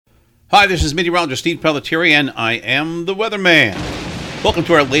Hi, this is meteorologist Steve Pelletieri, and I am the Weatherman. Welcome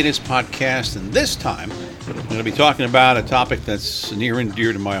to our latest podcast, and this time I'm going to be talking about a topic that's near and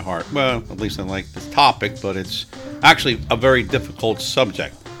dear to my heart. Well, at least I like the topic, but it's actually a very difficult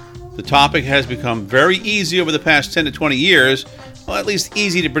subject. The topic has become very easy over the past 10 to 20 years, well, at least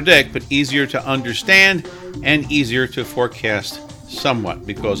easy to predict, but easier to understand and easier to forecast somewhat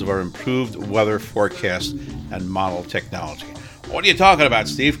because of our improved weather forecast and model technology. What are you talking about,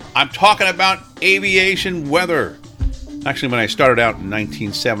 Steve? I'm talking about aviation weather. Actually, when I started out in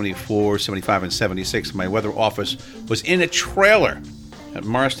 1974, 75, and 76, my weather office was in a trailer at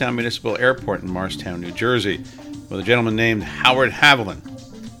Morristown Municipal Airport in Morristown, New Jersey, with a gentleman named Howard Haviland.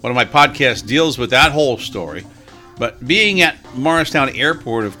 One of my podcasts deals with that whole story. But being at Morristown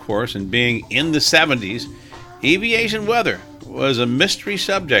Airport, of course, and being in the 70s, aviation weather was a mystery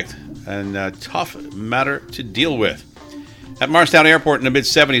subject and a tough matter to deal with. At Morristown Airport in the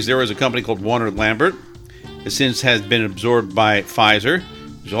mid-70s, there was a company called Warner Lambert. It since has been absorbed by Pfizer,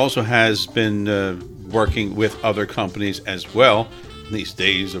 which also has been working with other companies as well in these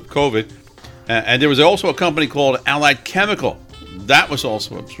days of COVID. And there was also a company called Allied Chemical. That was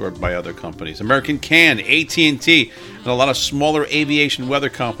also absorbed by other companies. American Can, AT&T, and a lot of smaller aviation weather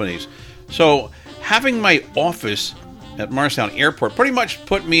companies. So having my office at Morristown Airport pretty much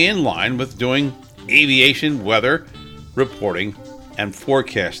put me in line with doing aviation weather reporting and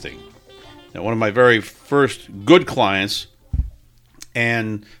forecasting. Now, one of my very first good clients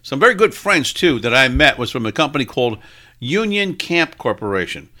and some very good friends too that I met was from a company called Union Camp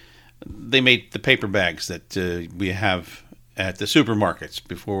Corporation. They made the paper bags that we have at the supermarkets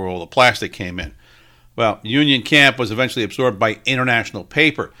before all the plastic came in. Well, Union Camp was eventually absorbed by International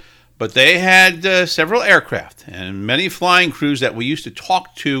Paper, but they had several aircraft and many flying crews that we used to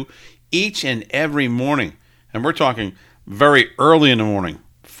talk to each and every morning. And we're talking very early in the morning,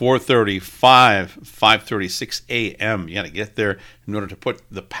 4:30, 5:30, 6 a.m. You got to get there in order to put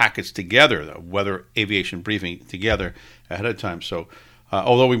the packets together, the weather aviation briefing together ahead of time. So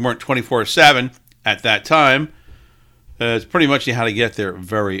although we weren't 24/7 at that time, it's pretty much you had to get there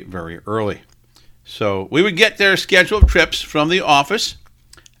very, very early. So we would get their scheduled trips from the office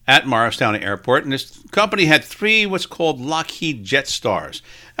at Morristown Airport, and this company had three what's called Lockheed Jetsstars.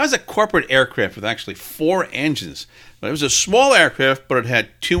 That was a corporate aircraft with actually four engines. It was a small aircraft, but it had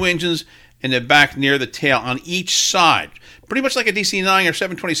two engines in the back near the tail on each side. Pretty much like a DC-9 or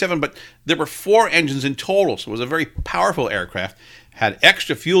 727, but there were four engines in total, so it was a very powerful aircraft. Had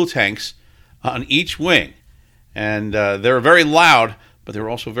extra fuel tanks on each wing, and they were very loud, but they were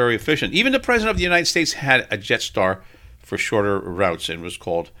also very efficient. Even the President of the United States had a Jetstar for shorter routes, and it was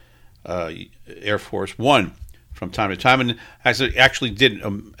called Air Force One from time to time, and actually did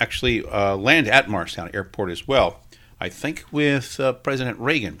land at Morristown Airport as well, I think with President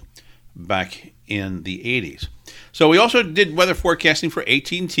Reagan back in the 80s. So we also did weather forecasting for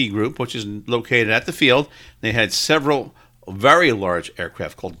AT&T Group, which is located at the field. They had several very large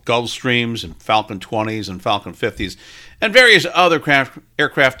aircraft called Gulfstreams and Falcon 20s and Falcon 50s, and various other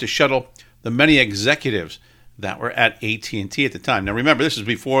aircraft to shuttle the many executives that were at AT&T at the time. Now remember, this is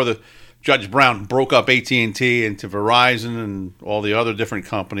before the Judge Brown broke up AT&T into Verizon and all the other different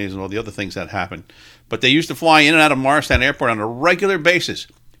companies and all the other things that happened. But they used to fly in and out of Morristown Airport on a regular basis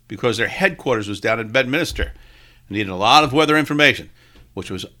because their headquarters was down in Bedminster and needed a lot of weather information, which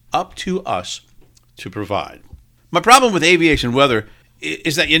was up to us to provide. My problem with aviation weather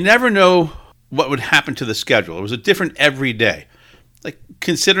is that you never know what would happen to the schedule. It was a different every day. Like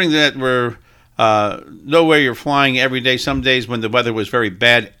considering that we're no way you're flying every day. Some days when the weather was very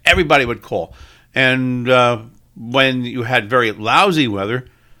bad, everybody would call. And when you had very lousy weather,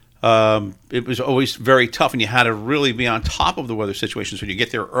 it was always very tough, and you had to really be on top of the weather situation. So you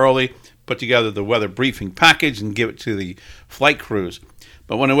get there early, put together the weather briefing package, and give it to the flight crews.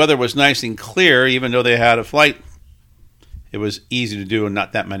 But when the weather was nice and clear, even though they had a flight, it was easy to do, and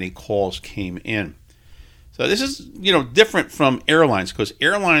not that many calls came in. So this is, different from airlines, because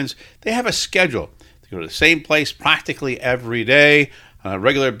airlines, they have a schedule. They go to the same place practically every day on a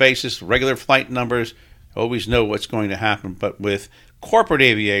regular basis, regular flight numbers, always know what's going to happen. But with corporate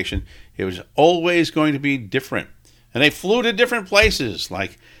aviation, it was always going to be different. And they flew to different places,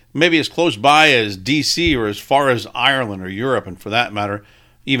 like maybe as close by as DC or as far as Ireland or Europe, and for that matter,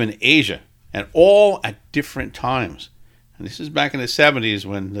 even Asia, and all at different times. And this is back in the 70s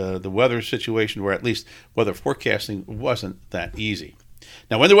when the weather situation, or at least weather forecasting, wasn't that easy.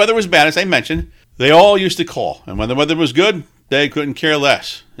 Now, when the weather was bad, as I mentioned, they all used to call. And when the weather was good, they couldn't care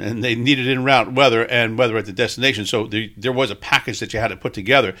less. And they needed en route weather and weather at the destination. So there was a package that you had to put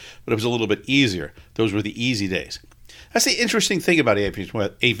together, but it was a little bit easier. Those were the easy days. That's the interesting thing about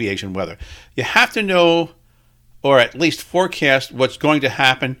aviation weather. You have to know, or at least forecast, what's going to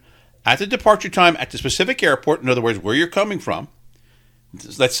happen at the departure time at the specific airport, in other words, where you're coming from.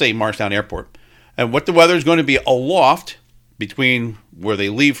 Let's say Marshtown Airport. And what the weather is going to be aloft between where they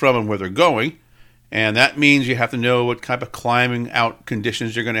leave from and where they're going. And that means you have to know what type of climbing out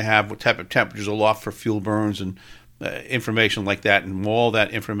conditions you're going to have, what type of temperatures aloft for fuel burns and information like that. And all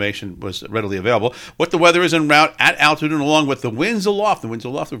that information was readily available. What the weather is en route at altitude and along with the winds aloft. The winds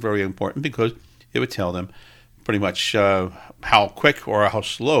aloft are very important because it would tell them pretty much how quick or how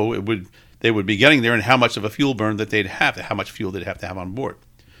slow they would be getting there and how much of a fuel burn that they'd have, how much fuel they'd have to have on board.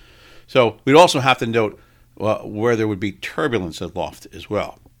 So we'd also have to note where there would be turbulence aloft as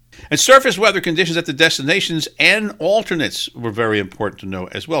well. And surface weather conditions at the destinations and alternates were very important to know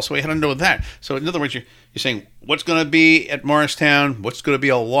as well. So we had to know that. So in other words, you're saying what's going to be at Morristown, what's going to be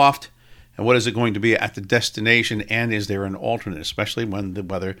aloft, and what is it going to be at the destination, and is there an alternate, especially when the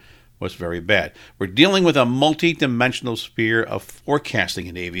weather was very bad. We're dealing with a multi-dimensional sphere of forecasting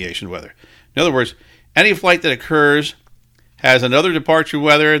in aviation weather. In other words, any flight that occurs has another departure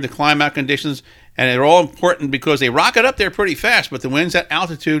weather, the climb out conditions, and they're all important because they rocket up there pretty fast, but the winds at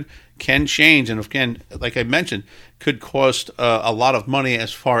altitude can change, and again, like I mentioned, could cost a lot of money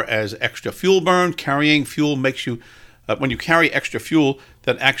as far as extra fuel burn. Carrying fuel makes you, when you carry extra fuel,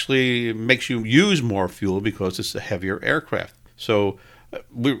 that actually makes you use more fuel because it's a heavier aircraft. So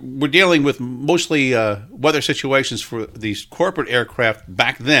we're dealing with mostly weather situations for these corporate aircraft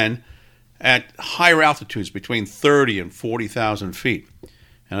back then at higher altitudes between 30 and 40,000 feet.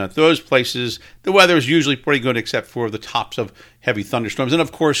 And at those places, the weather is usually pretty good except for the tops of heavy thunderstorms and,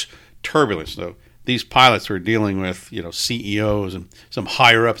 of course, turbulence. So these pilots were dealing with, CEOs and some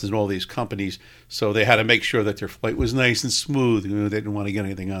higher-ups in all these companies, so they had to make sure that their flight was nice and smooth. They didn't want to get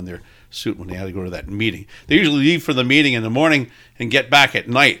anything on their suit when they had to go to that meeting. They usually leave for the meeting in the morning and get back at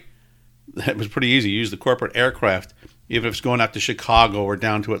night. That was pretty easy. Use the corporate aircraft, even if it's going out to Chicago or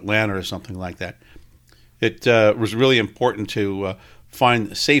down to Atlanta or something like that. It was really important to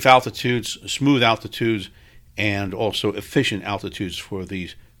find safe altitudes, smooth altitudes, and also efficient altitudes for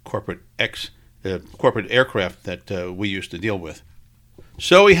these corporate aircraft that we used to deal with.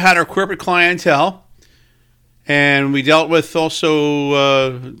 So we had our corporate clientele, and we dealt with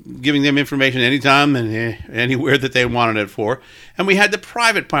also giving them information anytime and anywhere that they wanted it for. And we had the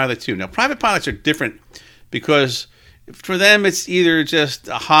private pilot too. Now, private pilots are different because for them it's either just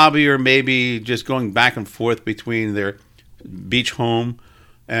a hobby or maybe just going back and forth between their beach home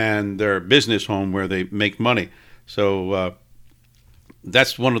and their business home where they make money. So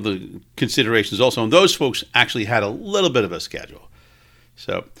that's one of the considerations also. And those folks actually had a little bit of a schedule.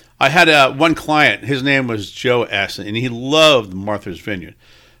 So I had one client, his name was Joe S., and he loved Martha's Vineyard.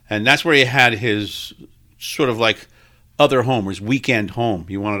 And that's where he had his sort of like other home, his weekend home.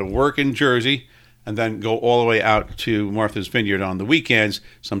 He wanted to work in Jersey and then go all the way out to Martha's Vineyard on the weekends,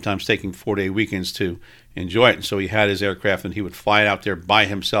 sometimes taking 4-day weekends to enjoy it. And so he had his aircraft, and he would fly out there by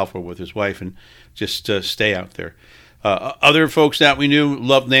himself or with his wife and just stay out there. Other folks that we knew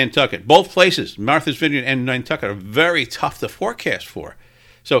loved Nantucket. Both places, Martha's Vineyard and Nantucket, are very tough to forecast for.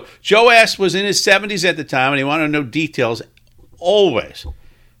 So Joe S. was in his 70s at the time, and he wanted to know details always.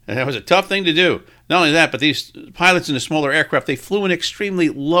 And that was a tough thing to do. Not only that, but these pilots in the smaller aircraft, they flew in extremely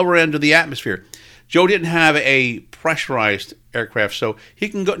lower end of the atmosphere. Joe didn't have a pressurized aircraft, so he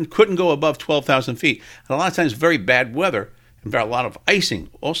couldn't go above 12,000 feet. And a lot of times very bad weather and a lot of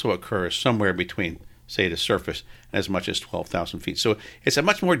icing also occurs somewhere between, say, the surface and as much as 12,000 feet. So it's a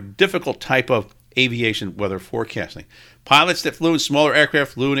much more difficult type of aviation weather forecasting. Pilots that flew in smaller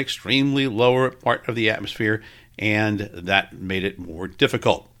aircraft flew in extremely lower part of the atmosphere, and that made it more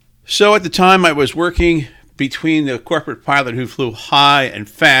difficult. So at the time I was working between the corporate pilot who flew high and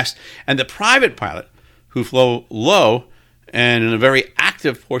fast and the private pilot who flew low and in a very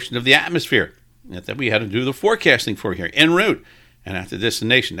active portion of the atmosphere that we had to do the forecasting for here, en route and at the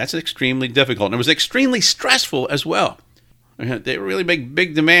destination. That's extremely difficult, and it was extremely stressful as well. They really make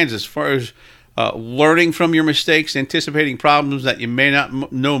big demands as far as learning from your mistakes, anticipating problems that you may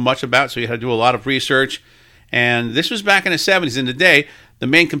not know much about, so you had to do a lot of research. And this was back in the 70s. In the day, the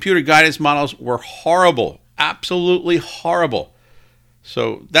main computer guidance models were horrible, absolutely horrible.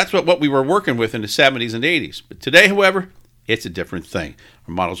 So that's what we were working with in the 70s and 80s. But today, however, it's a different thing.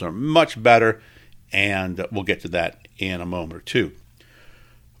 Our models are much better, and we'll get to that in a moment or two.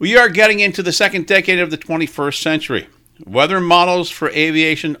 We are getting into the second decade of the 21st century. Weather models for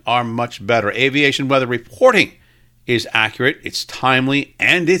aviation are much better. Aviation weather reporting is accurate, it's timely,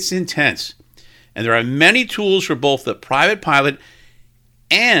 and it's intense. And there are many tools for both the private pilot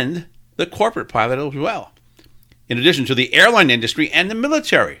and the corporate pilot as well. in addition to the airline industry and the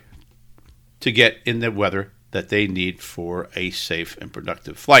military, to get in the weather that they need for a safe and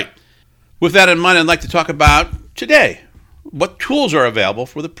productive flight. With that in mind, I'd like to talk about today what tools are available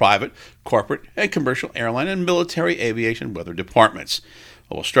for the private, corporate, and commercial airline and military aviation weather departments.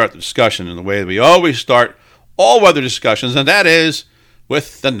 We'll start the discussion in the way that we always start all weather discussions, and that is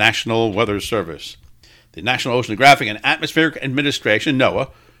with the National Weather Service. The National Oceanographic and Atmospheric Administration,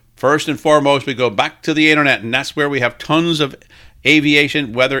 NOAA. First and foremost, we go back to the internet, and that's where we have tons of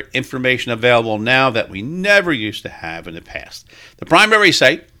aviation weather information available now that we never used to have in the past. The primary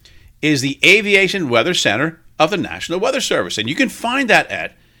site is the Aviation Weather Center of the National Weather Service, and you can find that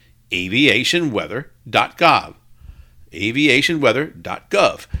at aviationweather.gov.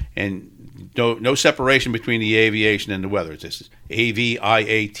 aviationweather.gov. And no separation between the aviation and the weather. This is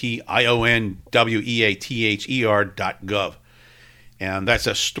aviationweather.gov. And that's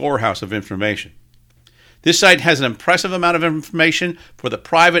a storehouse of information. This site has an impressive amount of information for the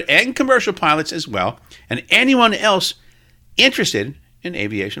private and commercial pilots as well, and anyone else interested in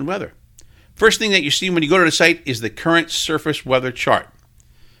aviation weather. First thing that you see when you go to the site is the current surface weather chart.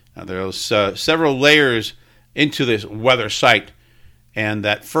 Now, there's several layers into this weather site, and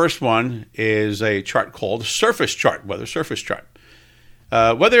that first one is a chart called surface chart, weather surface chart.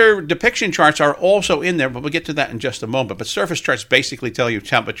 Weather depiction charts are also in there, but we'll get to that in just a moment. But surface charts basically tell you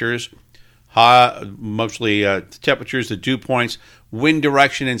temperatures, mostly temperatures, the dew points, wind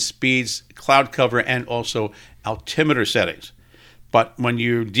direction and speeds, cloud cover, and also altimeter settings. But when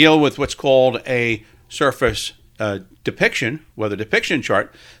you deal with what's called a surface depiction, weather depiction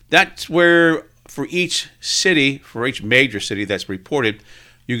chart, that's where for each city, for each major city that's reported,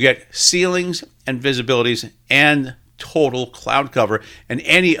 you get ceilings and visibilities and total cloud cover and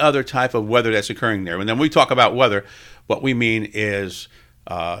any other type of weather that's occurring there. And then we talk about weather, what we mean is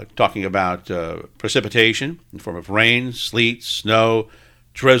talking about precipitation in the form of rain, sleet, snow,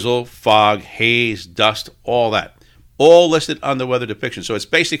 drizzle, fog, haze, dust, all that. All listed on the weather depiction. So it's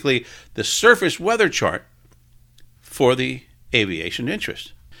basically the surface weather chart for the aviation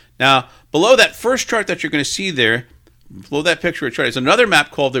interest. Now, below that first chart that you're going to see there, below that picture of chart, is another map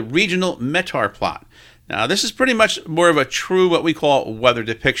called the Regional METAR plot. Now, this is pretty much more of a true what we call weather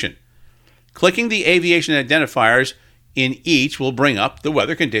depiction. Clicking the aviation identifiers in each will bring up the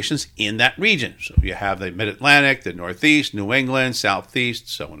weather conditions in that region. So you have the Mid-Atlantic, the Northeast, New England, Southeast,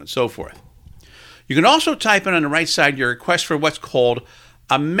 so on and so forth. You can also type in on the right side your request for what's called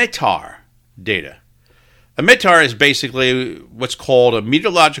a METAR data. A METAR is basically what's called a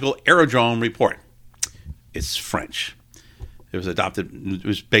meteorological aerodrome report. It's French. It was adopted, it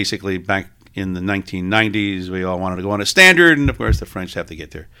was basically back in the 1990s. We all wanted to go on a standard, and of course the French have to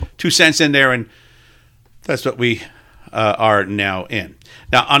get their 2 cents in there, and that's what we are now in.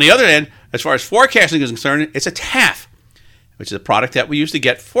 Now, on the other end, as far as forecasting is concerned, it's a TAF, which is a product that we use to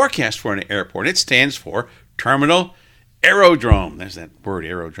get forecast for an airport. It stands for Terminal Aerodrome. There's that word,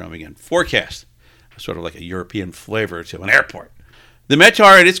 aerodrome again. Forecast. Sort of like a European flavor to an airport. The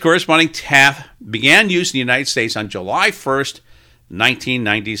METAR and its corresponding TAF began use in the United States on July 1st,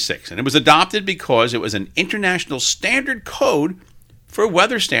 1996. And it was adopted because it was an international standard code for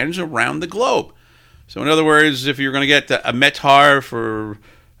weather standards around the globe. So in other words, if you're going to get a METAR for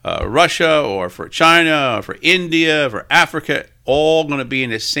Russia or for China or for India, for Africa, all going to be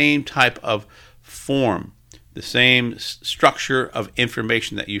in the same type of form, the same structure of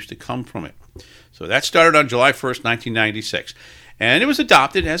information that used to come from it. So that started on July 1st, 1996. And it was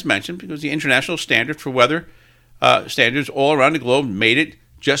adopted, as mentioned, because the international standard for weather standards all around the globe made it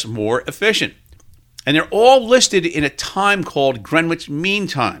just more efficient. And they're all listed in a time called Greenwich Mean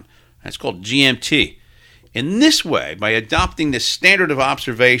Time. That's called GMT. In this way, by adopting the standard of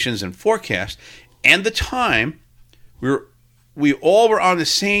observations and forecast and the time, we all were on the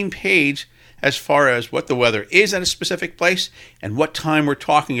same page as far as what the weather is at a specific place and what time we're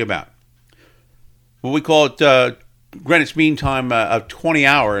talking about. What we call it Greenwich Mean Time of 20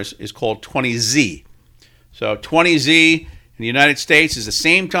 hours is called 20Z. So 20Z in the United States is the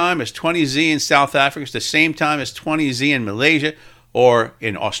same time as 20Z in South Africa. It's the same time as 20Z in Malaysia or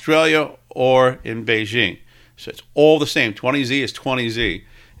in Australia or in Beijing. So it's all the same. 20Z is 20Z.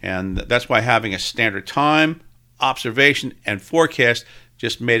 And that's why having a standard time, observation, and forecast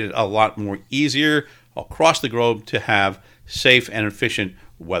just made it a lot more easier across the globe to have safe and efficient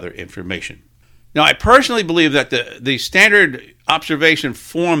weather information. Now, I personally believe that the standard observation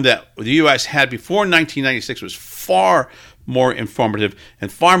form that the U.S. had before 1996 was far more informative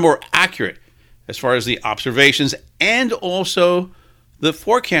and far more accurate as far as the observations and also the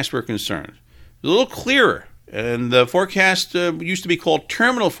forecasts were concerned. It was a little clearer, and the forecast used to be called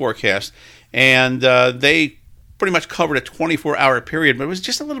terminal forecast, and they pretty much covered a 24-hour period, but it was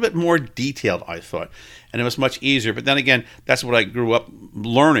just a little bit more detailed, I thought, and it was much easier. But then again, that's what I grew up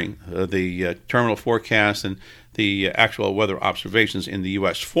learning, the terminal forecast and the actual weather observations in the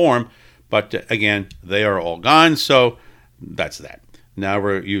U.S. form. But again, they are all gone, so that's that. Now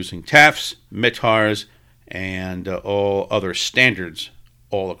we're using TAFs, METARs, and all other standards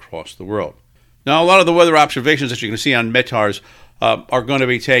all across the world. Now, a lot of the weather observations that you can see on METARs are going to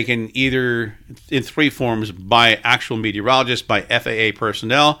be taken either in three forms: by actual meteorologists, by FAA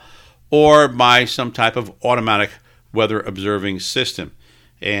personnel, or by some type of automatic weather observing system.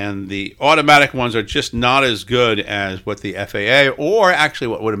 And the automatic ones are just not as good as what the FAA or actually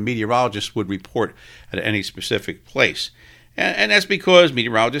what a meteorologist would report at any specific place. And that's because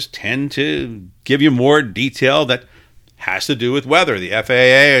meteorologists tend to give you more detail that has to do with weather. The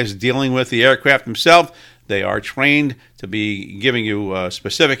FAA is dealing with the aircraft themselves. They are trained to be giving you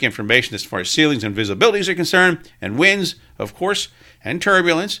specific information as far as ceilings and visibilities are concerned, and winds, of course, and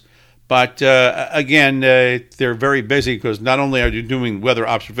turbulence. But again, they're very busy because not only are you doing weather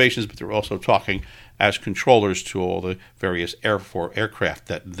observations, but they're also talking as controllers to all the various aircraft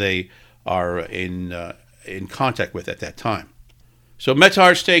that they are in contact with at that time. So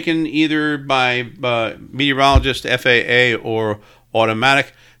METAR is taken either by meteorologist, FAA, or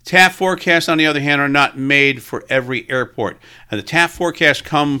automatic. TAF forecasts, on the other hand, are not made for every airport. And the TAF forecasts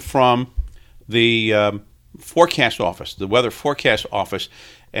come from the forecast office, the weather forecast office,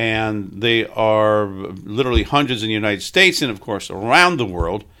 and they are literally hundreds in the United States and, of course, around the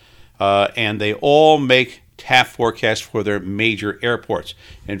world. And they all make TAF forecasts for their major airports.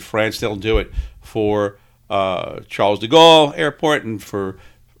 In France, they'll do it for Charles de Gaulle Airport, and for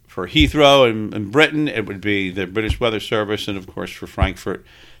Heathrow in Britain, it would be the British Weather Service, and of course for Frankfurt,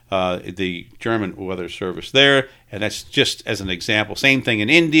 the German Weather Service there. And that's just as an example. Same thing in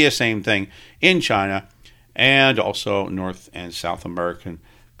India, same thing in China, and also North and South American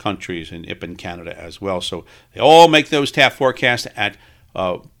countries and in Canada as well. So they all make those TAF forecasts at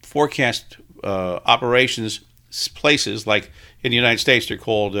forecast operations places, like in the United States, they're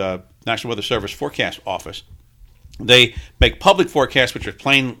called National Weather Service Forecast Office. They make public forecasts, which are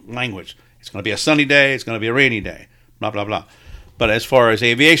plain language. It's going to be a sunny day, it's going to be a rainy day, blah, blah, blah. But as far as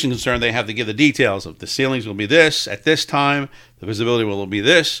aviation is concerned, they have to give the details of the ceilings will be this at this time, the visibility will be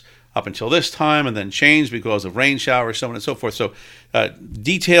this up until this time, and then change because of rain showers, so on and so forth. So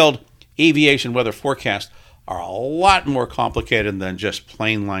detailed aviation weather forecasts are a lot more complicated than just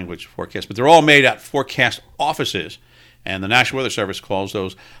plain language forecasts, but they're all made at forecast offices. And the National Weather Service calls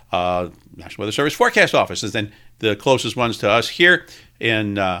those National Weather Service forecast offices. And the closest ones to us here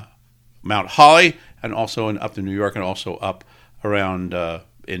in Mount Holly, and also up to New York, and also up around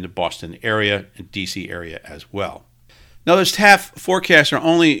in the Boston area and D.C. area as well. Now, those TAF forecasts are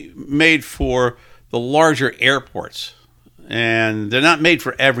only made for the larger airports, and they're not made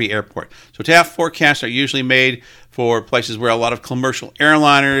for every airport. So TAF forecasts are usually made for places where a lot of commercial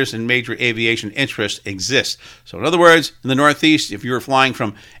airliners and major aviation interests exist. So in other words, in the Northeast, if you were flying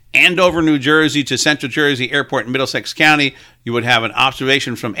from Andover, New Jersey to Central Jersey Airport in Middlesex County, you would have an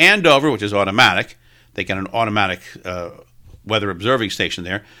observation from Andover, which is automatic. They get an automatic weather observing station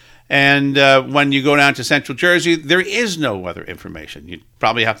there. And when you go down to Central Jersey, there is no weather information. You'd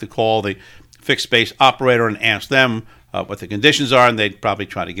probably have to call the fixed base operator and ask them what the conditions are, and they'd probably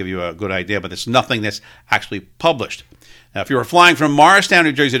try to give you a good idea, but it's nothing that's actually published. Now, if you were flying from Morristown,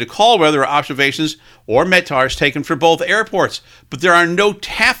 New Jersey to Caldwell, there are observations or METARs taken for both airports, but there are no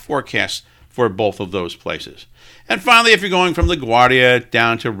TAF forecasts for both of those places. And finally, if you're going from LaGuardia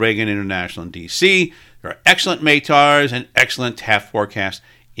down to Reagan International in D.C., there are excellent METARs and excellent TAF forecasts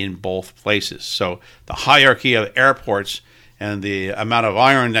in both places. So the hierarchy of airports and the amount of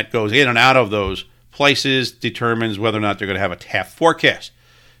iron that goes in and out of those places determines whether or not they're going to have a TAF forecast.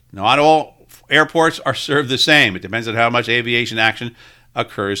 Not all airports are served the same. It depends on how much aviation action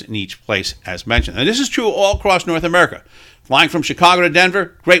occurs in each place, as mentioned. And this is true all across North America. Flying from Chicago to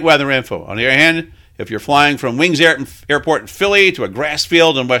Denver, great weather info. On the other hand, if you're flying from Wings Airport in Philly to a grass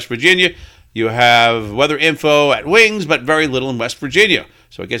field in West Virginia, you have weather info at Wings, but very little in West Virginia.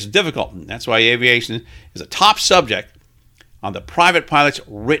 So it gets difficult. And that's why aviation is a top subject on the private pilot's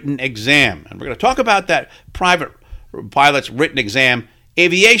written exam. And we're going to talk about that private pilot's written exam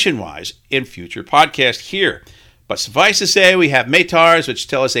aviation-wise in future podcasts here. But suffice to say, we have METARs, which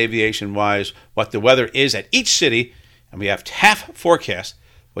tell us aviation-wise what the weather is at each city, and we have TAF forecast,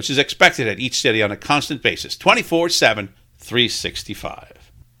 which is expected at each city on a constant basis, 24/7,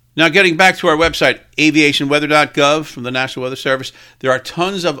 365. Now, getting back to our website, aviationweather.gov from the National Weather Service, there are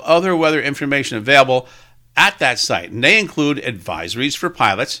tons of other weather information available at that site, and they include advisories for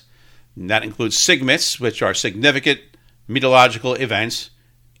pilots, And that includes SIGMETs, which are significant meteorological events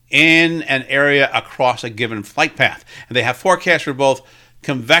in an area across a given flight path. And they have forecasts for both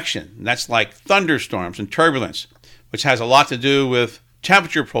convection, and that's like thunderstorms and turbulence, which has a lot to do with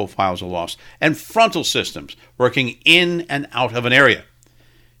temperature profiles aloft, and frontal systems working in and out of an area.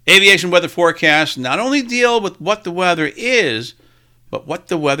 Aviation weather forecasts not only deal with what the weather is, but what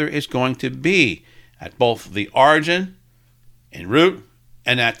the weather is going to be at both the origin, en route,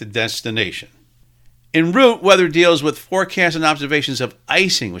 and at the destination. En route, weather deals with forecasts and observations of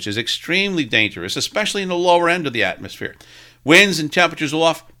icing, which is extremely dangerous, especially in the lower end of the atmosphere. Winds and temperatures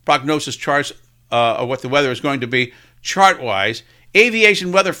aloft, prognosis charts of what the weather is going to be chart-wise.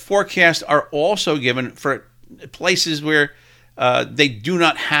 Aviation weather forecasts are also given for places where they do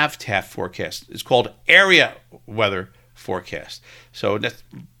not have TAF forecasts. It's called area weather forecast. So that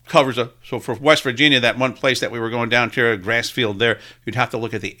covers so for West Virginia, that one place that we were going down to, a grass field there, you'd have to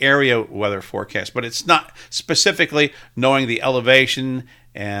look at the area weather forecast. But it's not specifically knowing the elevation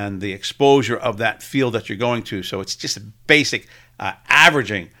and the exposure of that field that you're going to. So it's just a basic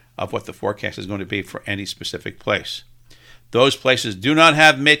averaging of what the forecast is going to be for any specific place. Those places do not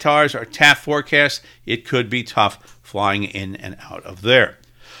have METARs or TAF forecasts. It could be tough flying in and out of there.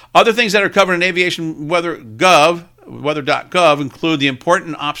 Other things that are covered in Aviation weather.gov include the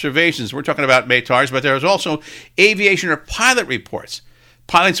important observations. We're talking about METARs, but there's also aviation or pilot reports.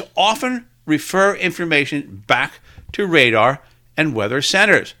 Pilots often refer information back to radar and weather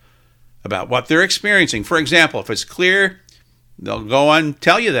centers about what they're experiencing. For example, if it's clear, they'll go on and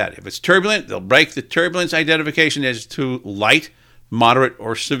tell you that. If it's turbulent, they'll break the turbulence identification as to light, moderate,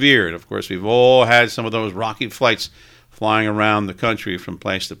 or severe. And of course, we've all had some of those rocky flights flying around the country from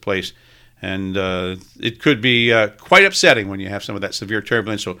place to place. And it could be quite upsetting when you have some of that severe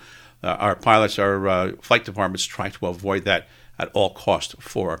turbulence. So our pilots, our flight departments try to avoid that at all costs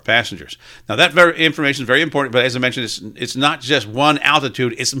for our passengers. Now, that information is very important, but as I mentioned, it's not just one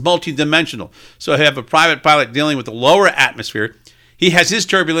altitude, it's multidimensional. So I have a private pilot dealing with the lower atmosphere. He has his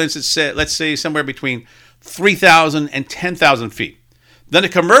turbulence at, let's say, somewhere between 3,000 and 10,000 feet. Then a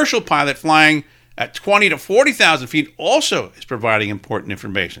commercial pilot flying at 20 to 40,000 feet also is providing important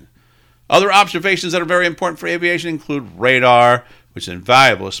information. Other observations that are very important for aviation include radar, which is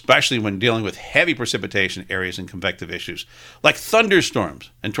invaluable, especially when dealing with heavy precipitation areas and convective issues, like thunderstorms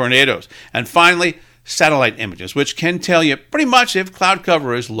and tornadoes. And finally, satellite images, which can tell you pretty much if cloud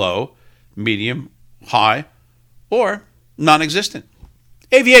cover is low, medium, high, or non-existent.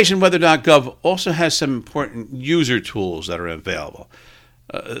 AviationWeather.gov also has some important user tools that are available.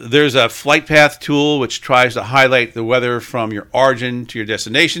 There's a flight path tool which tries to highlight the weather from your origin to your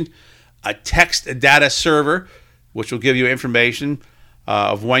destination, a text data server which will give you information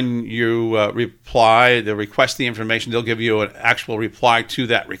of when you request the information. They'll give you an actual reply to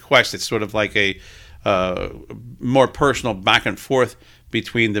that request. It's sort of like a more personal back and forth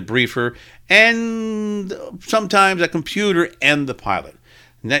between the briefer and sometimes a computer and the pilot.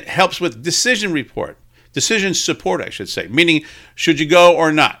 And that helps with decision support, I should say, meaning should you go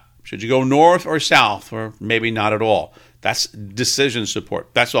or not? Should you go north or south, or maybe not at all? That's decision support.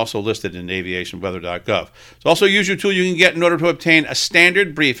 That's also listed in aviationweather.gov. It's also a user tool you can get in order to obtain a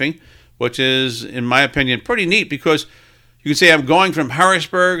standard briefing, which is, in my opinion, pretty neat because you can say I'm going from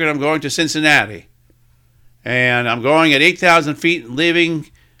Harrisburg and I'm going to Cincinnati. And I'm going at 8,000 feet and leaving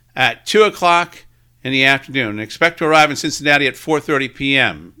at 2 o'clock in the afternoon. And expect to arrive in Cincinnati at 4:30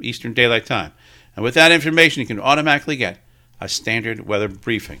 p.m. Eastern Daylight Time. And with that information, you can automatically get a standard weather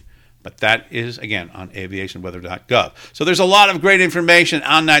briefing. But that is, again, on aviationweather.gov. So there's a lot of great information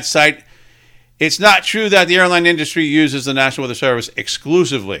on that site. It's not true that the airline industry uses the National Weather Service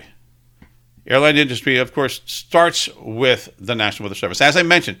exclusively. Airline industry, of course, starts with the National Weather Service. As I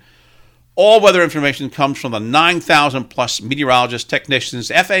mentioned, all weather information comes from the 9,000 plus meteorologists, technicians,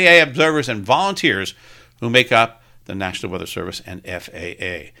 FAA observers, and volunteers who make up the National Weather Service and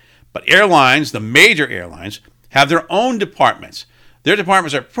FAA. But airlines, the major airlines, have their own departments. Their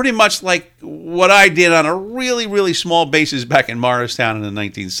departments are pretty much like what I did on a really, really small basis back in Morristown in the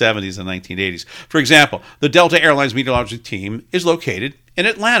 1970s and 1980s. For example, the Delta Airlines meteorology team is located in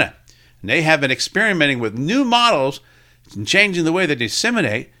Atlanta. And they have been experimenting with new models and changing the way they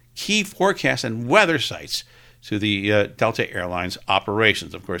disseminate key forecasts and weather sites to the Delta Airlines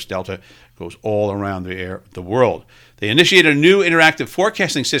operations. Of course, Delta goes all around the world. They initiated a new interactive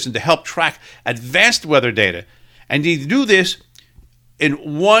forecasting system to help track advanced weather data. And they do this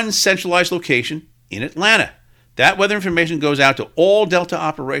in one centralized location in Atlanta. That weather information goes out to all Delta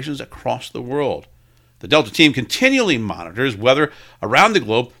operations across the world. The Delta team continually monitors weather around the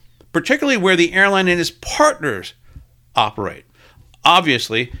globe, particularly where the airline and its partners operate.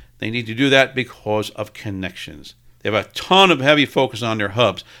 Obviously, they need to do that because of connections. They have a ton of heavy focus on their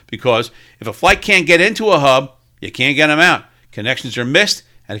hubs because if a flight can't get into a hub, you can't get them out. Connections are missed,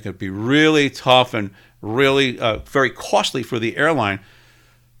 and it could be really tough and really very costly for the airline.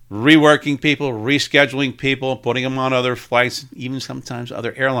 Reworking people, rescheduling people, putting them on other flights, even sometimes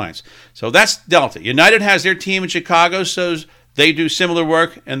other airlines. So that's Delta. United has their team in Chicago, so they do similar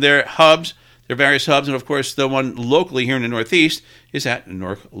work in their hubs, their various hubs, and of course the one locally here in the Northeast is at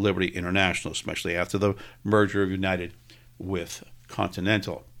Newark Liberty International, especially after the merger of United with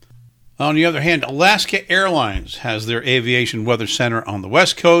Continental. On the other hand, Alaska Airlines has their aviation weather center on the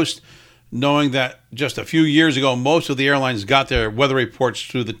West Coast, knowing that just a few years ago, most of the airlines got their weather reports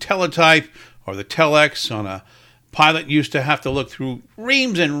through the teletype or the telex. On a pilot used to have to look through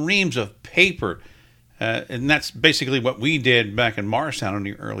reams and reams of paper. And that's basically what we did back in Morristown in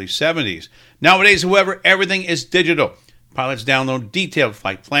the early 70s. Nowadays, however, everything is digital. Pilots download detailed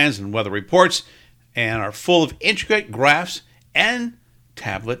flight plans and weather reports and are full of intricate graphs and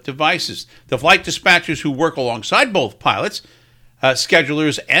tablet devices. The flight dispatchers who work alongside both pilots,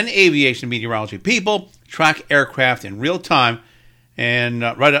 schedulers, and aviation meteorology people track aircraft in real time and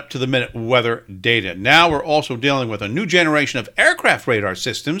right up to the minute weather data. Now we're also dealing with a new generation of aircraft radar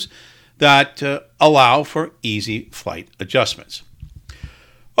systems that allow for easy flight adjustments.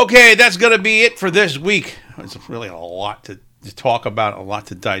 Okay, that's going to be it for this week. It's really a lot to talk about, a lot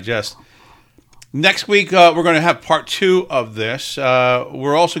to digest. Next week, we're going to have part 2 of this.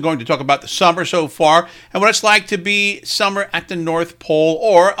 We're also going to talk about the summer so far and what it's like to be summer at the North Pole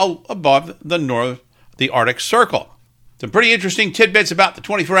or above the Arctic Circle. Some pretty interesting tidbits about the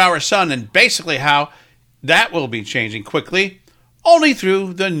 24-hour sun and basically how that will be changing quickly, only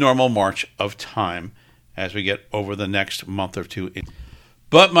through the normal march of time as we get over the next month or two.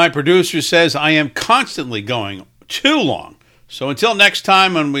 But my producer says I am constantly going too long. So until next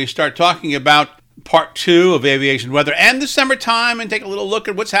time when we start talking about part 2 of aviation weather and the summertime and take a little look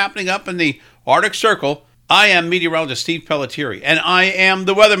at what's happening up in the Arctic Circle, I am meteorologist Steve Pelletieri, and I am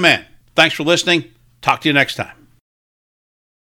the weatherman. Thanks for listening. Talk to you next time.